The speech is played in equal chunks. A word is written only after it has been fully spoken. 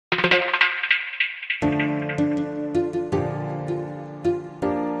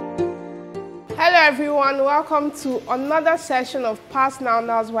everyone, welcome to another session of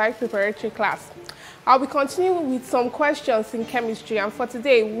Passnownow's WAEC preparatory class. I'll be continuing with some questions in chemistry, and for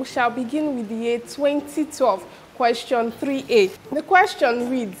today we shall begin with the year 2012, question 3A. The question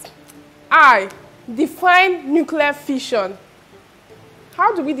reads, I. Define nuclear fission.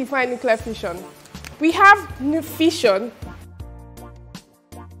 How do we define nuclear fission? We have fission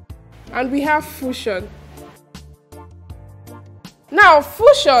and we have fusion. Now,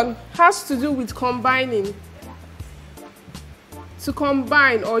 fusion has to do with combining, to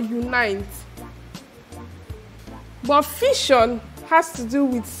combine or unite. But fission has to do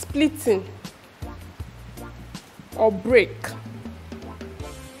with splitting or break.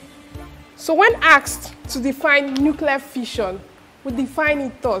 So when asked to define nuclear fission, we define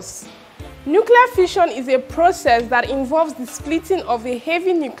it thus. Nuclear fission is a process that involves the splitting of a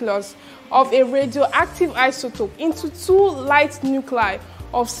heavy nucleus of a radioactive isotope into two light nuclei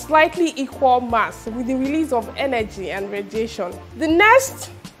of slightly equal mass with the release of energy and radiation. The next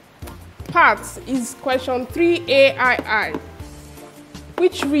part is question 3AII,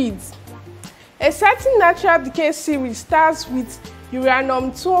 which reads, a certain natural decay series starts with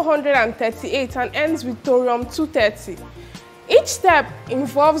uranium-238 and ends with thorium-230. Each step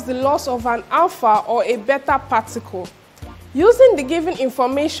involves the loss of an alpha or a beta particle. Using the given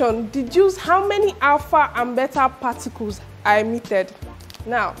information, deduce how many alpha and beta particles are emitted.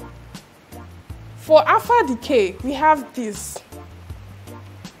 Now, for alpha decay, we have this.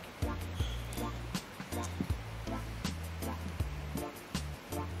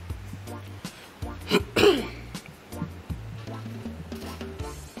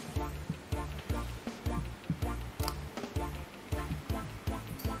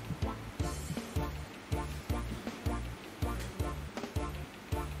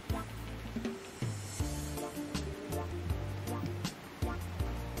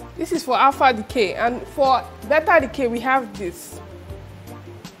 This is for alpha decay, and for beta decay we have this.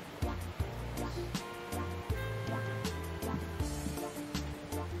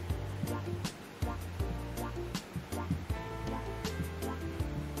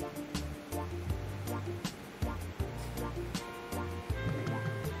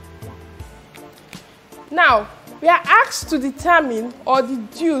 Now, we are asked to determine or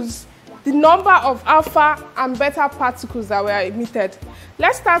deduce the number of alpha and beta particles that were emitted.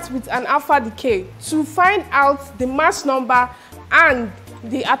 Let's start with an alpha decay to find out the mass number and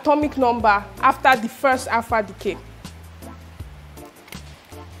the atomic number after the first alpha decay.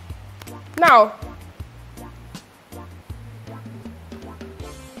 Now,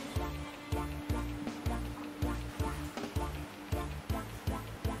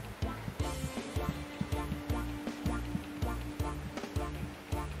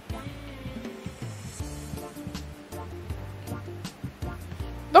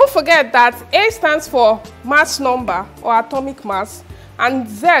 don't forget that A stands for mass number or atomic mass, and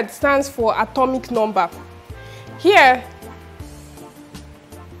Z stands for atomic number. Here,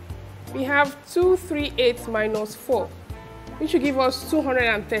 we have 238 minus 4, which will give us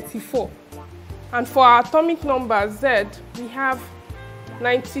 234. And for our atomic number Z, we have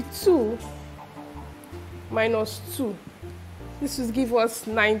 92 minus 2. This will give us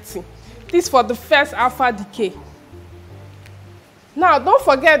 90. This is for the first alpha decay. Now, don't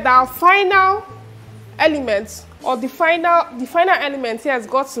forget that our final element, or the final element here has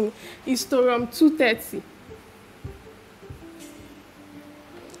gotten is thorium-230.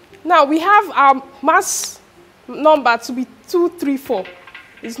 Now, we have our mass number to be 234.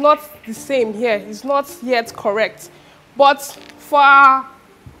 It's not the same here. It's not yet correct. But for our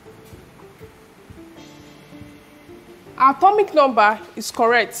atomic number is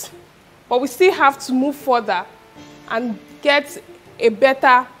correct. But we still have to move further and get a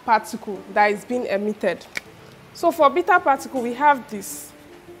beta particle that is being emitted. So for beta particle, we have this,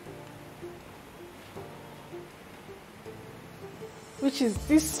 which is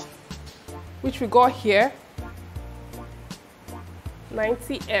this, which we got here,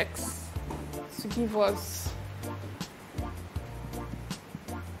 90x, to give us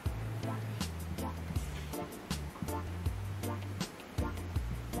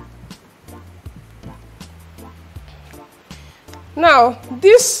now,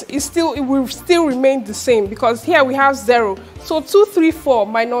 this is still, it will still remain the same because here we have 0. So 234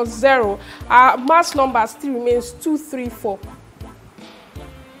 minus 0, our mass number still remains 234.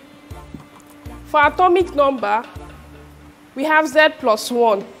 For atomic number, we have Z plus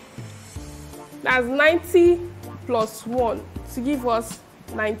 1. That's 90 plus 1 to give us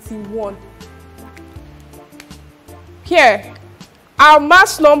 91. Here, our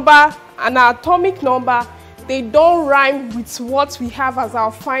mass number and our atomic number, they don't rhyme with what we have as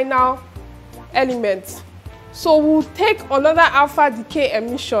our final element. So we'll take another alpha decay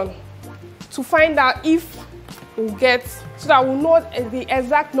emission to find out if we'll get, so that we'll know the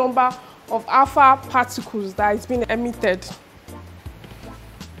exact number of alpha particles that is being emitted.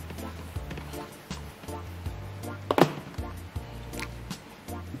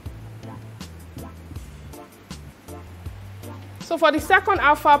 So for the second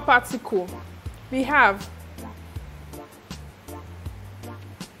alpha particle, we have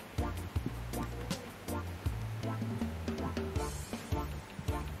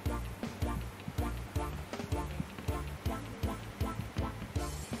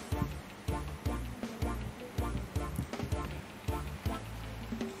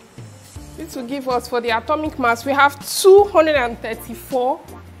this will give us, for the atomic mass, we have 234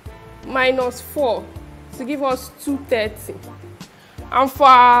 minus 4 to give us 230. And for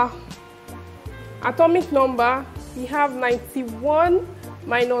our atomic number, we have 91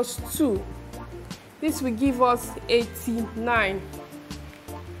 minus 2. This will give us 89.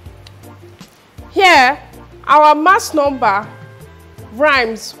 Here, our mass number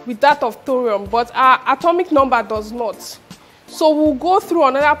rhymes with that of thorium, but our atomic number does not. So we'll go through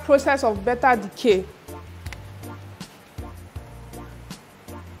another process of beta decay.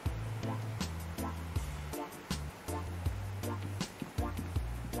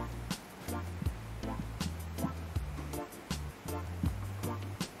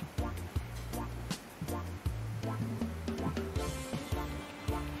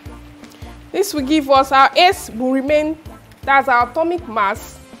 This will give us our S will remain, that's our atomic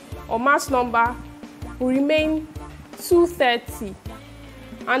mass or mass number, will remain 230.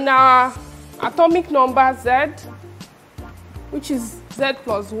 And our atomic number Z, which is Z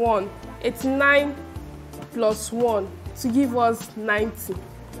plus 1, 89 plus 1 to give us 90.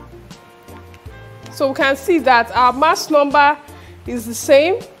 So we can see that our mass number is the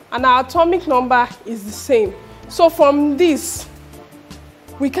same and our atomic number is the same. So from this,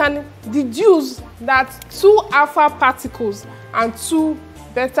 we can deduce that 2 alpha particles and 2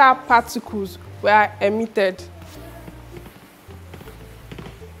 beta particles were emitted.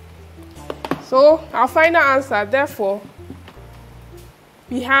 So our final answer, therefore,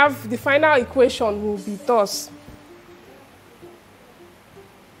 we have the final equation will be thus.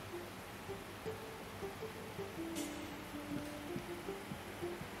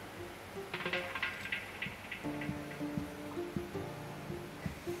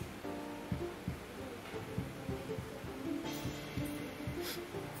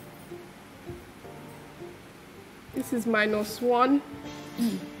 This is minus 1.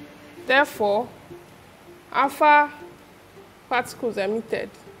 Therefore, alpha particles emitted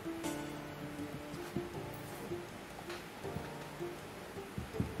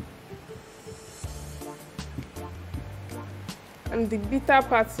and the beta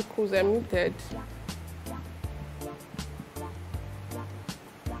particles emitted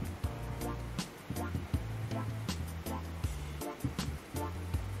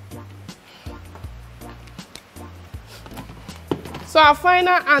So our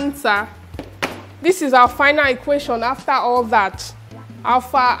final answer, this is our final equation after all that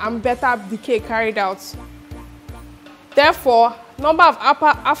alpha and beta decay carried out. Therefore, number of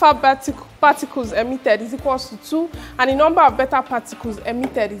alpha particles emitted is equals to 2 and the number of beta particles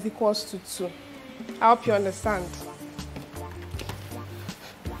emitted is equals to 2. I hope you understand.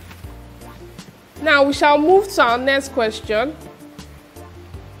 Now we shall move to our next question.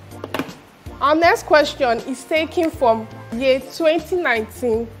 Our next question is taken from year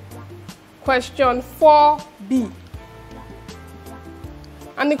 2019, question 4B.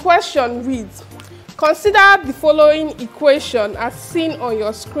 And the question reads, consider the following equation as seen on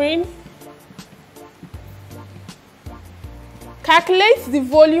your screen. Calculate the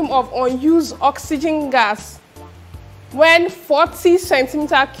volume of unused oxygen gas when 40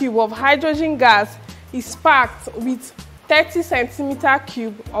 centimeter cube of hydrogen gas is packed with 30 centimeter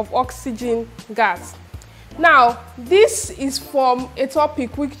cube of oxygen gas. Now, this is from a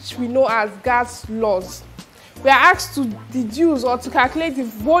topic which we know as gas laws. We are asked to deduce or to calculate the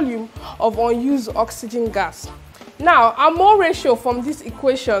volume of unused oxygen gas. Now, our mole ratio from this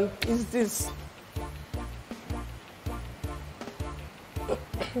equation is this.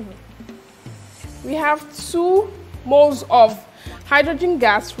 We have 2 moles of hydrogen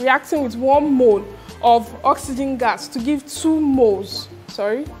gas reacting with 1 mole of oxygen gas to give 2 moles,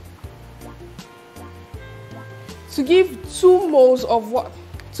 to give 2 moles of what?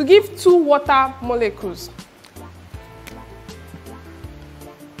 To give 2 water molecules.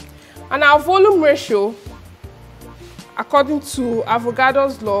 And our volume ratio, according to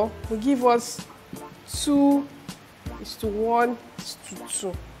Avogadro's law, will give us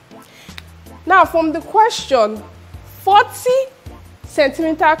 2:1:2. Now from the question, 40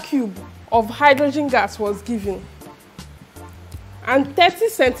 centimeter cube of hydrogen gas was given and 30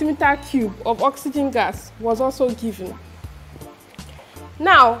 centimeter cube of oxygen gas was also given.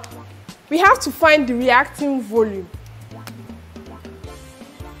 Now we have to find the reacting volume.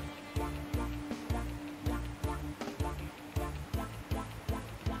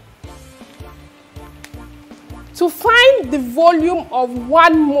 To find the volume of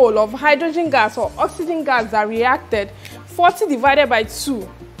 1 mole of hydrogen gas or oxygen gas that reacted, 40 divided by 2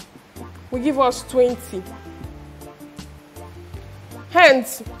 will give us 20.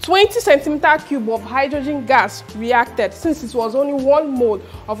 Hence, 20 centimeter cube of hydrogen gas reacted, since it was only 1 mole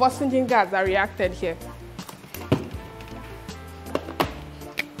of oxygen gas that reacted here.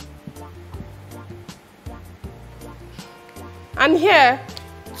 And here,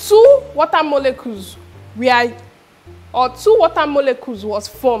 2 water molecules was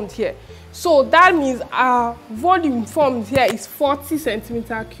formed here. So that means our volume formed here is 40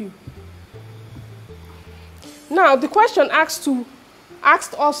 centimeter cube. Now the question asked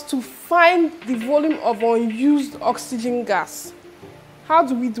us to find the volume of unused oxygen gas. How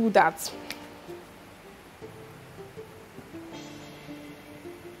do we do that?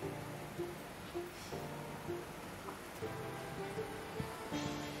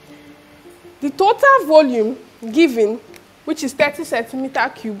 The total volume given, which is 30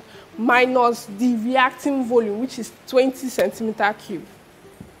 centimeter cube, minus the reacting volume, which is 20 centimeter cube.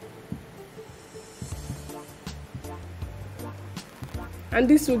 And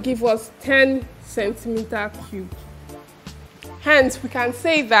this will give us 10 centimeter cube. Hence, we can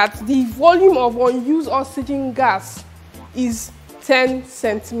say that the volume of unused oxygen gas is 10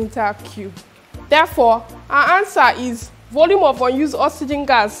 centimeter cube. Therefore, our answer is volume of unused oxygen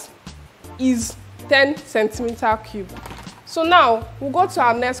gas is 10 centimeter cube. So now, we'll go to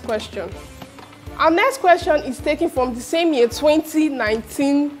our next question. Our next question is taken from the same year,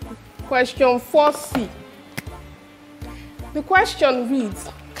 2019, question 4C. The question reads,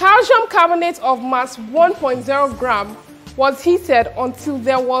 calcium carbonate of mass 1.0 gram was heated until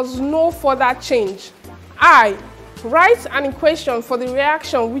there was no further change. I. Write an equation for the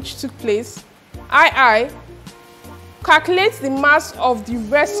reaction which took place. II. Calculate the mass of the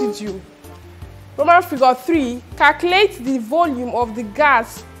residue. Roman figure 3. Calculate the volume of the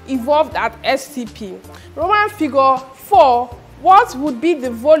gas evolved at STP. Roman figure 4. What would be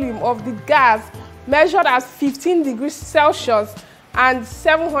the volume of the gas measured at 15 degrees Celsius and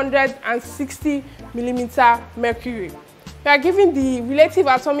 760 millimeter mercury? We are given the relative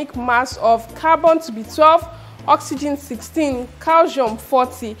atomic mass of carbon to be 12, oxygen 16, calcium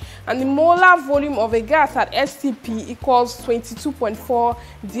 40, and the molar volume of a gas at STP equals 22.4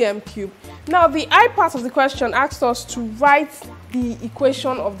 dm cube. Now, the I part of the question asked us to write the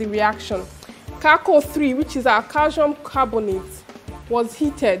equation of the reaction. Calco 3, which is our calcium carbonate, was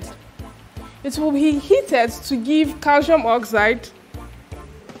heated. It will be heated to give calcium oxide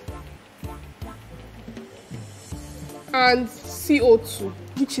and CO2,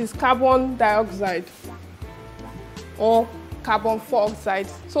 which is carbon dioxide or carbon dioxide.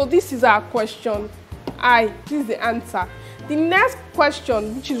 So this is our question I. This is the answer. The next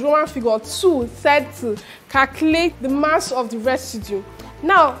question, which is Roman figure 2, said to calculate the mass of the residue.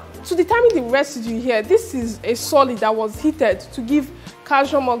 Now, to determine the residue here, this is a solid that was heated to give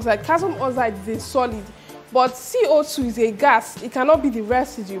calcium oxide. Calcium oxide is a solid, but CO2 is a gas. It cannot be the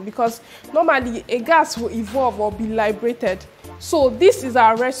residue because normally a gas will evolve or be liberated. So this is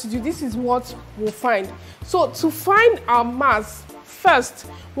our residue. This is what we'll find. So to find our mass, first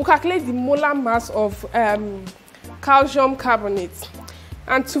we'll calculate the molar mass of calcium carbonate.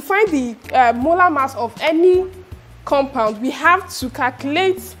 And to find the molar mass of any compound, we have to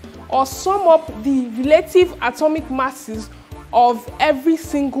calculate or sum up the relative atomic masses of every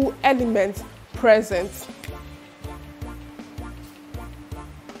single element present.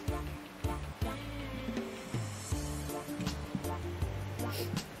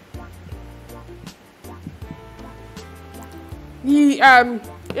 The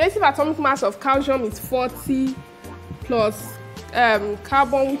relative atomic mass of calcium is 40 plus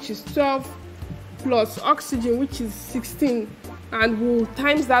carbon, which is 12, plus oxygen, which is 16, and we'll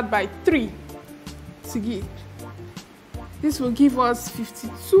times that by 3 to give. This will give us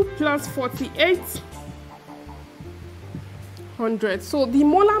 52 plus 48, 100. So the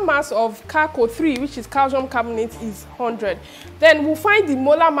molar mass of Calco 3, which is calcium carbonate, is 100. Then we'll find the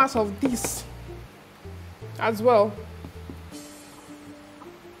molar mass of this as well.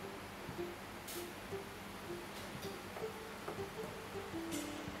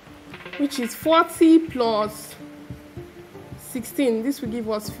 Which is 40 plus 16. This will give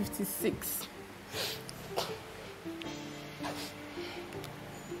us 56.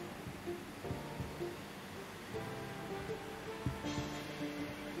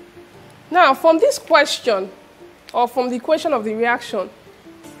 Now, from this question, or from the equation of the reaction,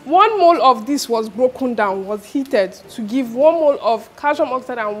 1 mole of this was broken down, was heated to give 1 mole of calcium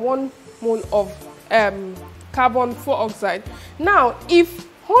oxide and 1 mole of carbon 4 oxide. Now, if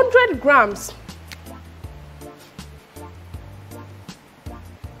 100 grams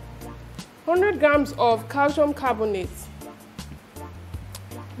of calcium carbonate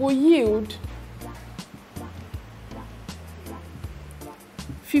will yield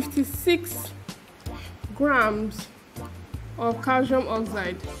 56 grams of calcium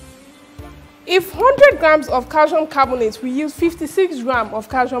oxide. If 100 grams of calcium carbonate will yield 56 grams of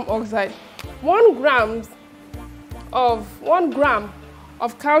calcium oxide, 1 gram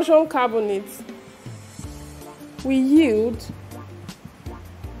of calcium carbonate will yield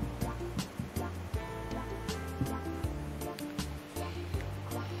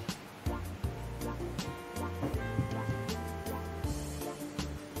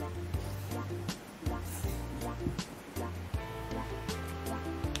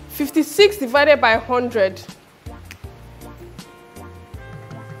 56 divided by 100.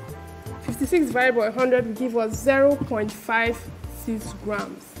 56 divided by 100 will give us 0.56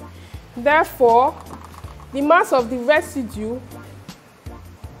 grams. Therefore, the mass of the residue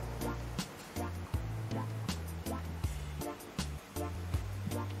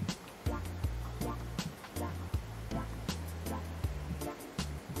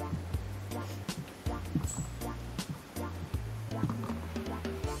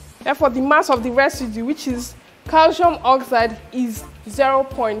which is calcium oxide, is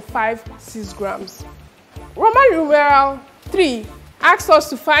 0.56 grams. Roman numeral 3 asks us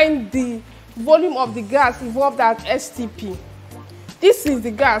to find the volume of the gas involved at STP. This is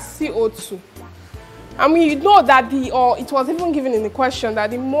the gas, CO2. And we know that it was even given in the question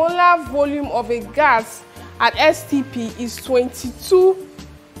that the molar volume of a gas at STP is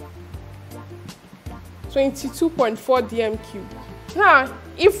 22.4 dm cube. Now,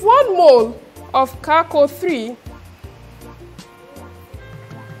 if 1 mole of CaCO3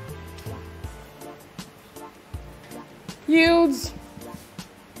 yields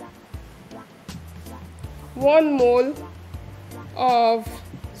 1 mole of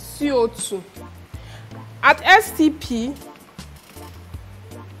CO2, at STP,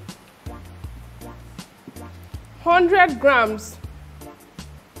 100 grams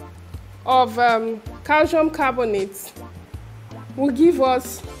of calcium carbonate will give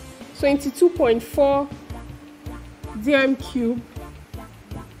us 22.4 dm cube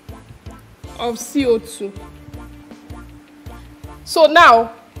of CO2. So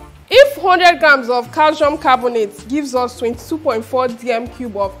now, if 100 grams of calcium carbonate gives us 22.4 dm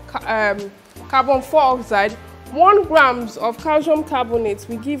cube of carbon 4 oxide, 1 grams of calcium carbonate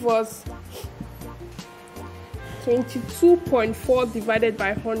will give us 22.4 divided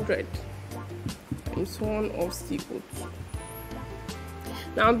by 100 times 1 of CO2.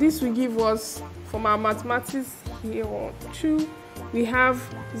 Now this will give us, from our mathematics here, 2, we have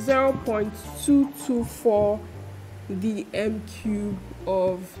 0.224 dm cube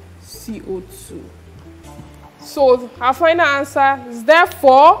of CO2. So our final answer is,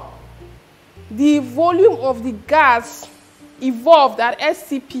 therefore, the volume of the gas evolved at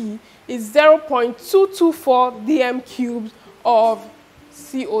STP is 0.224 dm cubes of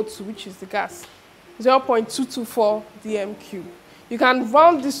CO2, which is the gas. 0.224 dm cube. You can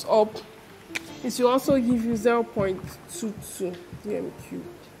round this up. This will also give you 0.22 dm cube.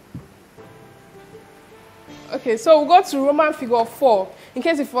 Okay, so we'll go to Roman figure 4. In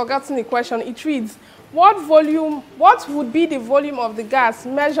case you've forgotten the question, it reads, what would be the volume of the gas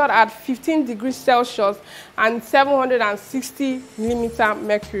measured at 15 degrees Celsius and 760 millimeter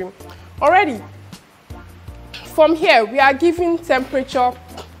mercury? Already, from here, we are given temperature,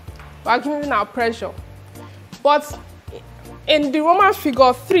 we are given our pressure. But in the Roman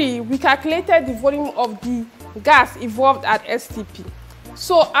figure 3, we calculated the volume of the gas evolved at STP.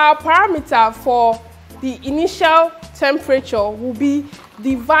 So our parameter for the initial temperature will be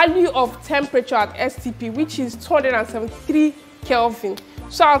the value of temperature at STP, which is 273 Kelvin.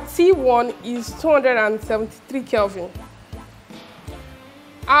 So our T1 is 273 Kelvin.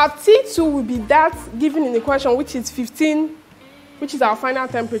 Our T2 will be that given in the question, which is 15, which is our final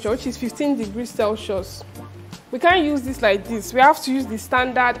temperature, which is 15 degrees Celsius. We can't use this like this. We have to use the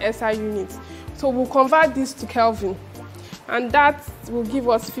standard SI units. So we'll convert this to Kelvin. And that will give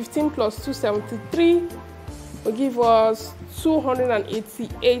us 15 plus 273 will give us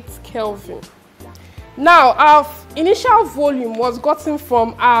 288 Kelvin. Now, our initial volume was gotten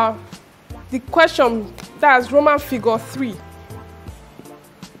from the question, that's Roman figure 3,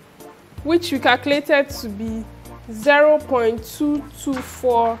 which we calculated to be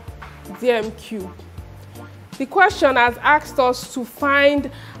 0.224 dm cubed. The question has asked us to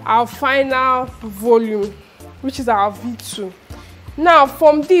find our final volume, which is our V2. Now,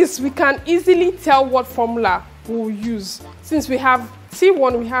 from this, we can easily tell what formula we'll use. Since we have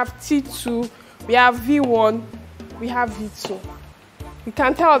T1, we have T2, we have V1, we have V2. We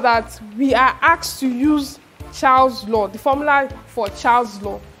can tell that we are asked to use Charles' law, the formula for Charles'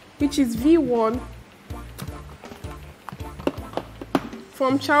 law, which is V1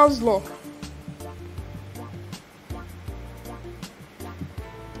 from Charles' law.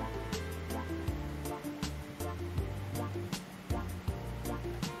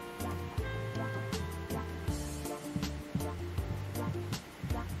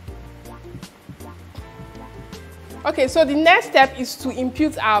 Okay, so the next step is to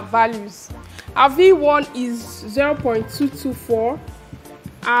impute our values. Our V1 is 0.224.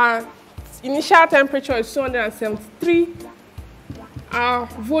 Our initial temperature is 273. Our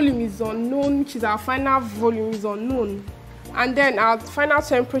volume is unknown, which is our final volume is unknown. And then our final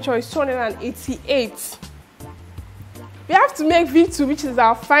temperature is 288. We have to make V2, which is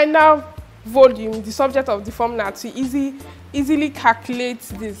our final volume, the subject of the formula to easily calculate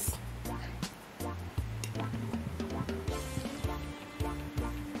this.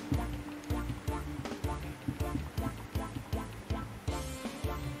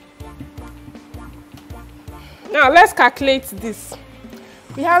 Now let's calculate this.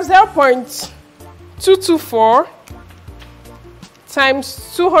 We have 0.224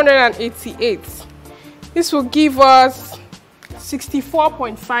 times 288. This will give us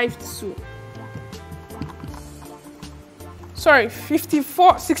 64.52. Sorry, 60.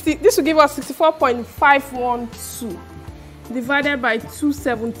 This will give us 64.512 divided by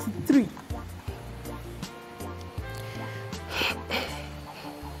 273.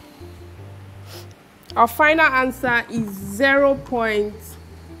 Our final answer is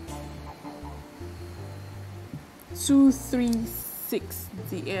 0.236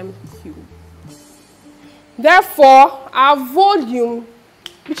 dm cubed. Therefore, our volume,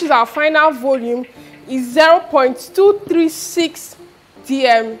 which is our final volume, is 0.236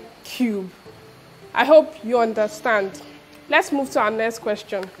 dm cubed. I hope you understand. Let's move to our next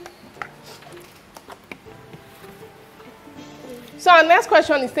question. So our next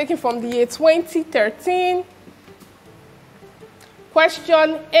question is taken from the year 2013,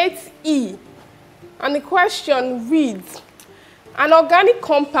 question 8E. And the question reads, an organic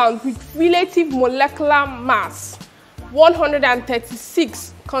compound with relative molecular mass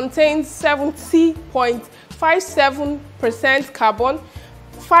 136 contains 70.57% carbon,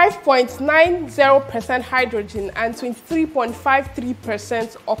 5.90% hydrogen, and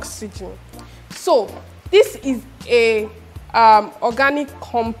 23.53% oxygen. So this is a organic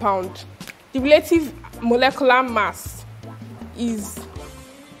compound. The relative molecular mass is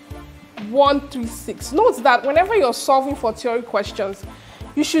 136. Note that whenever you're solving for theory questions,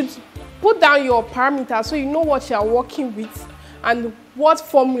 you should put down your parameters so you know what you are working with and what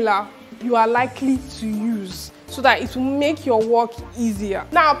formula you are likely to use, so that it will make your work easier.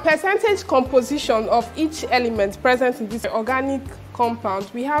 Now, percentage composition of each element present in this organic compound.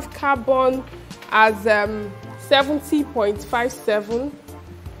 We have carbon as 70.57,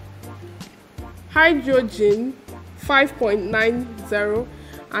 hydrogen 5.90,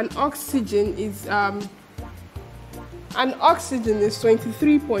 and oxygen is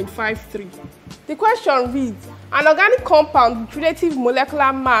 23.53. The question reads, an organic compound with relative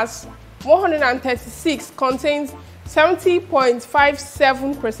molecular mass 136 contains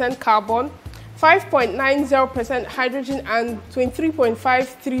 70.57% carbon, 5.90% hydrogen, and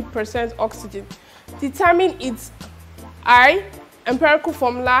 23.53% oxygen. Determine its I, empirical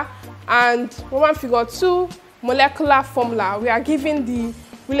formula, and Roman figure 2, molecular formula. We are given the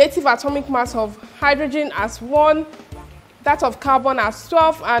relative atomic mass of hydrogen as 1, that of carbon as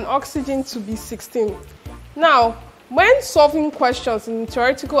 12, and oxygen to be 16. Now, when solving questions in the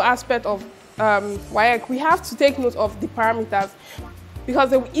theoretical aspect of WAEC, we have to take note of the parameters because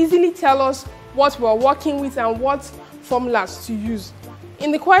they will easily tell us what we're working with and what formulas to use.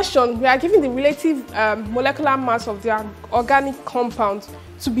 In the question, we are given the relative molecular mass of the organic compound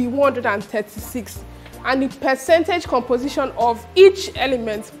to be 136, and the percentage composition of each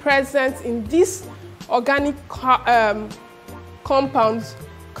element present in this organic compounds,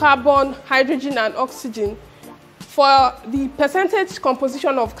 carbon, hydrogen, and oxygen. For the percentage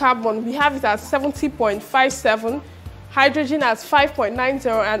composition of carbon, we have it as 70.57, hydrogen as 5.90,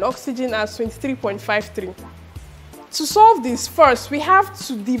 and oxygen as 23.53. To solve this, first we have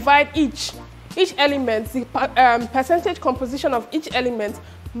to divide each element, the percentage composition of each element,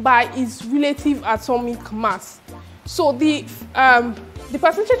 by its relative atomic mass. So the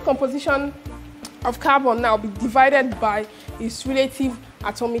percentage composition of carbon now be divided by its relative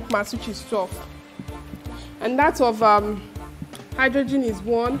atomic mass, which is 12. And that of hydrogen is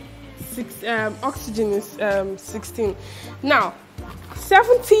 1, oxygen is 16. Now,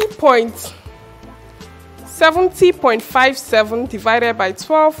 70.57 divided by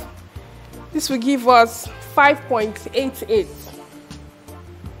 12, this will give us 5.88.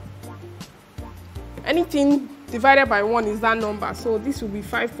 Anything divided by 1 is that number, so this will be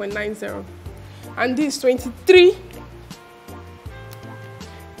 5.90. And this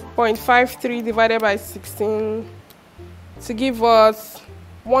 23.53 divided by 16 to give us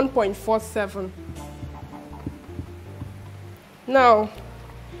 1.47. Now,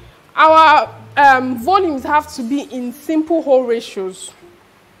 our volumes have to be in simple whole ratios,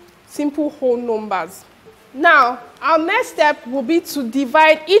 simple whole numbers. Now, our next step will be to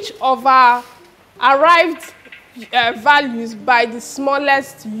divide each of our arrived values by the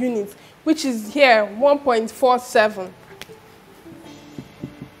smallest unit, which is here 1.47.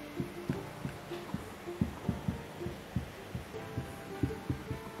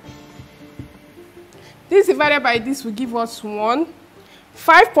 This divided by this will give us 1.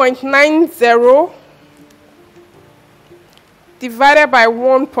 5.90 divided by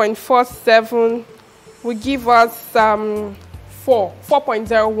 1.47 will give us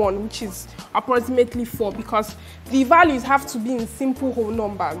 4.01, which is approximately 4, because the values have to be in simple whole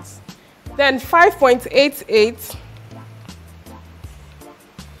numbers. Then 5.88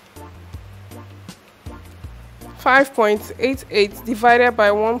 divided by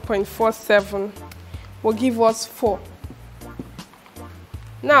 1.47 will give us 4.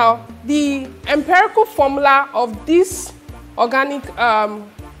 Now, the empirical formula of this organic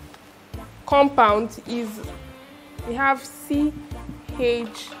compound is, we have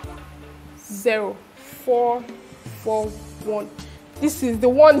CH0441. This is the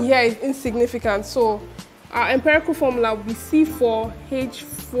one here is insignificant, so our empirical formula will be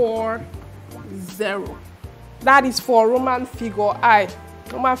C4H40. That is for Roman figure I,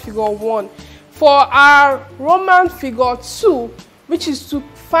 Roman figure 1. For our Roman figure 2, which is to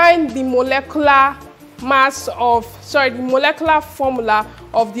find the molecular mass of, the molecular formula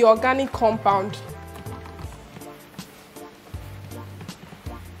of the organic compound.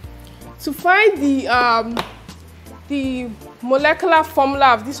 To find the molecular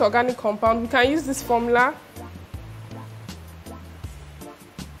formula of this organic compound, we can use this formula.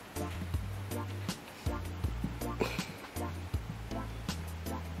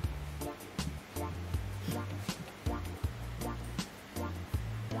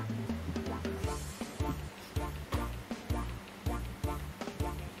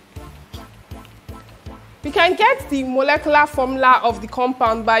 We can get the molecular formula of the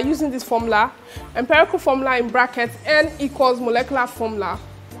compound by using this formula, empirical formula in brackets, N equals molecular formula.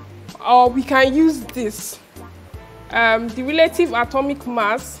 Or we can use this, the relative atomic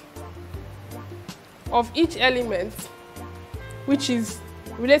mass of each element, which is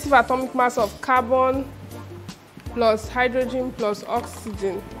relative atomic mass of carbon plus hydrogen plus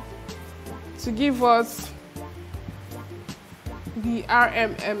oxygen, to give us the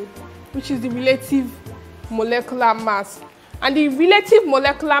RMM, which is the relative molecular mass. And the relative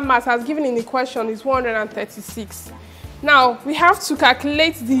molecular mass as given in the question is 136. Now, we have to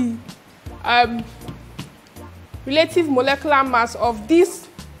calculate the relative molecular mass of this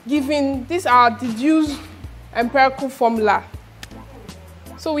given, these are deduced empirical formula.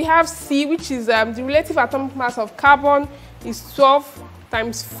 So we have C, which is the relative atomic mass of carbon is 12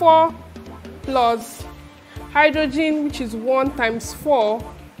 times 4 plus hydrogen, which is 1 times 4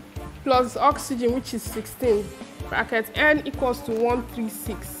 plus oxygen, which is 16, bracket N equals to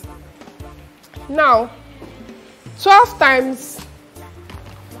 136. Now, 12 times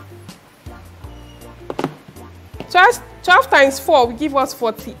 4 will give us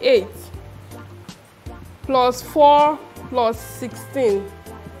 48 plus 4 plus 16.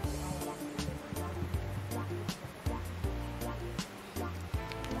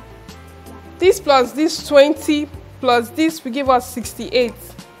 This plus this 20 plus this will give us 68.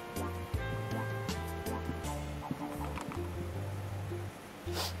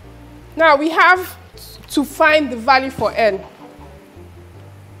 Now we have to find the value for N,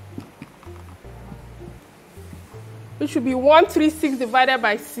 which will be 136 divided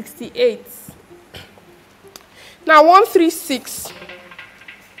by 68. Now 136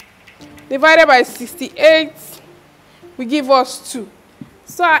 divided by 68 will give us 2.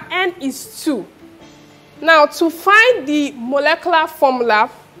 So our N is 2. Now, to find the molecular formula,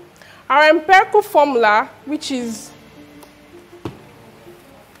 our empirical formula, which is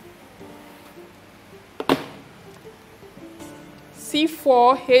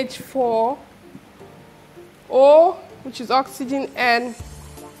C4H4O, which is oxygen N,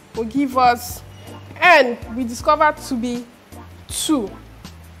 will give us N we discovered to be 2.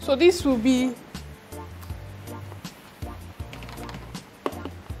 So this will be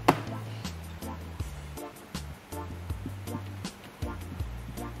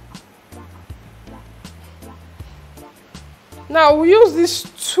now we use this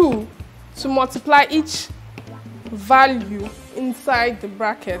 2 to multiply each value inside the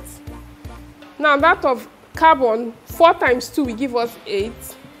bracket. Now that of carbon, 4 times 2 will give us 8.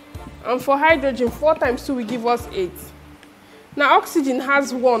 And for hydrogen, 4 times 2 will give us 8. Now oxygen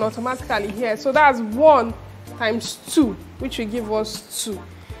has 1 automatically here. So that's 1 times 2, which will give us 2.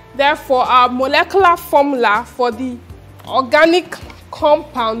 Therefore, our molecular formula for the organic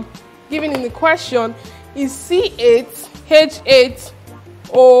compound given in the question is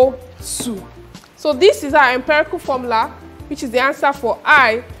C8H8O2. So this is our empirical formula, which is the answer for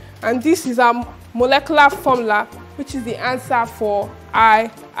I, and this is our molecular formula, which is the answer for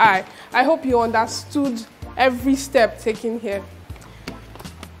I. I hope you understood every step taken here.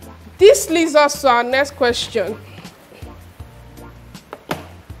 This leads us to our next question,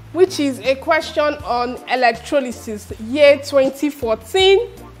 which is a question on electrolysis, year 2014.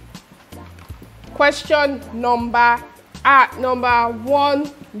 Question number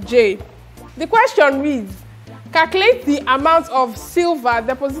 1J. The question reads, calculate the amount of silver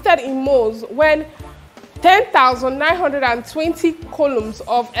deposited in moles when 10,920 coulombs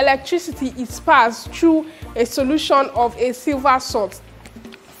of electricity is passed through a solution of a silver salt.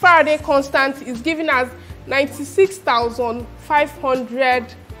 Faraday constant is given as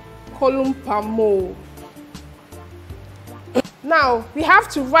 96,500 coulomb per mole. Now, we have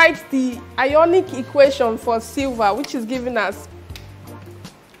to write the ionic equation for silver, which is given as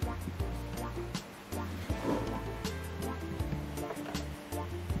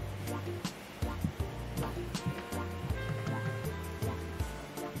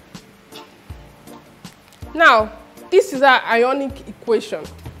Now, this is our ionic equation.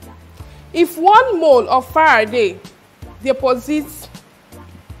 If 1 mole of Faraday deposits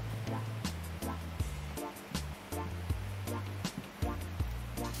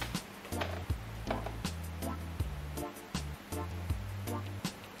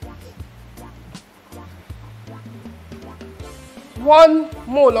one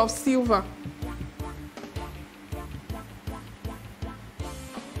mole of silver,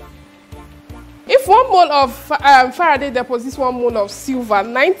 if 1 mole of Faraday deposits 1 mole of silver,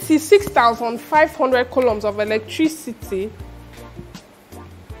 96,500 coulombs of electricity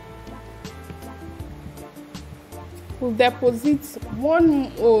will deposit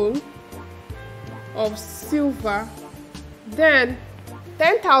 1 mole of silver, then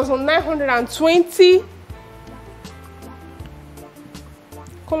 10,920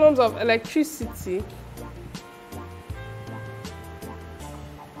 coulombs of electricity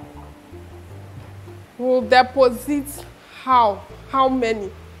will deposit how many?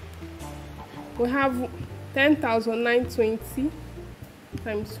 We have 10,920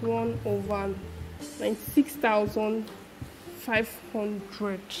 times 1 over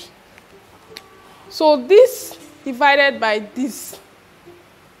 96,500. So this divided by this,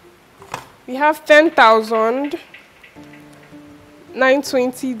 we have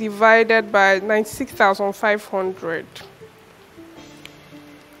 10,920 divided by 96,500.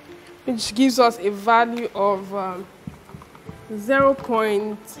 Which gives us a value of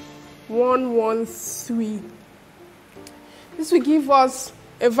 0.113. This will give us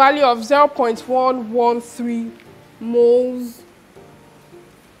a value of 0.113 moles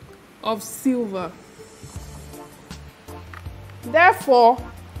of silver. Therefore,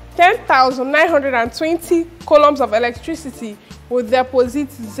 10,920 coulombs of electricity will deposit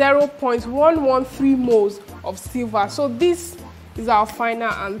 0.113 moles of silver. So this is our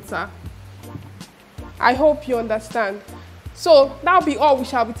final answer. I hope you understand. So that'll be all we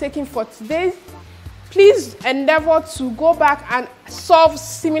shall be taking for today. Please endeavor to go back and solve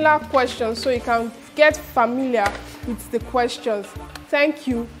similar questions so you can get familiar with the questions. Thank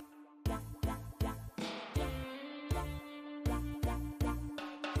you.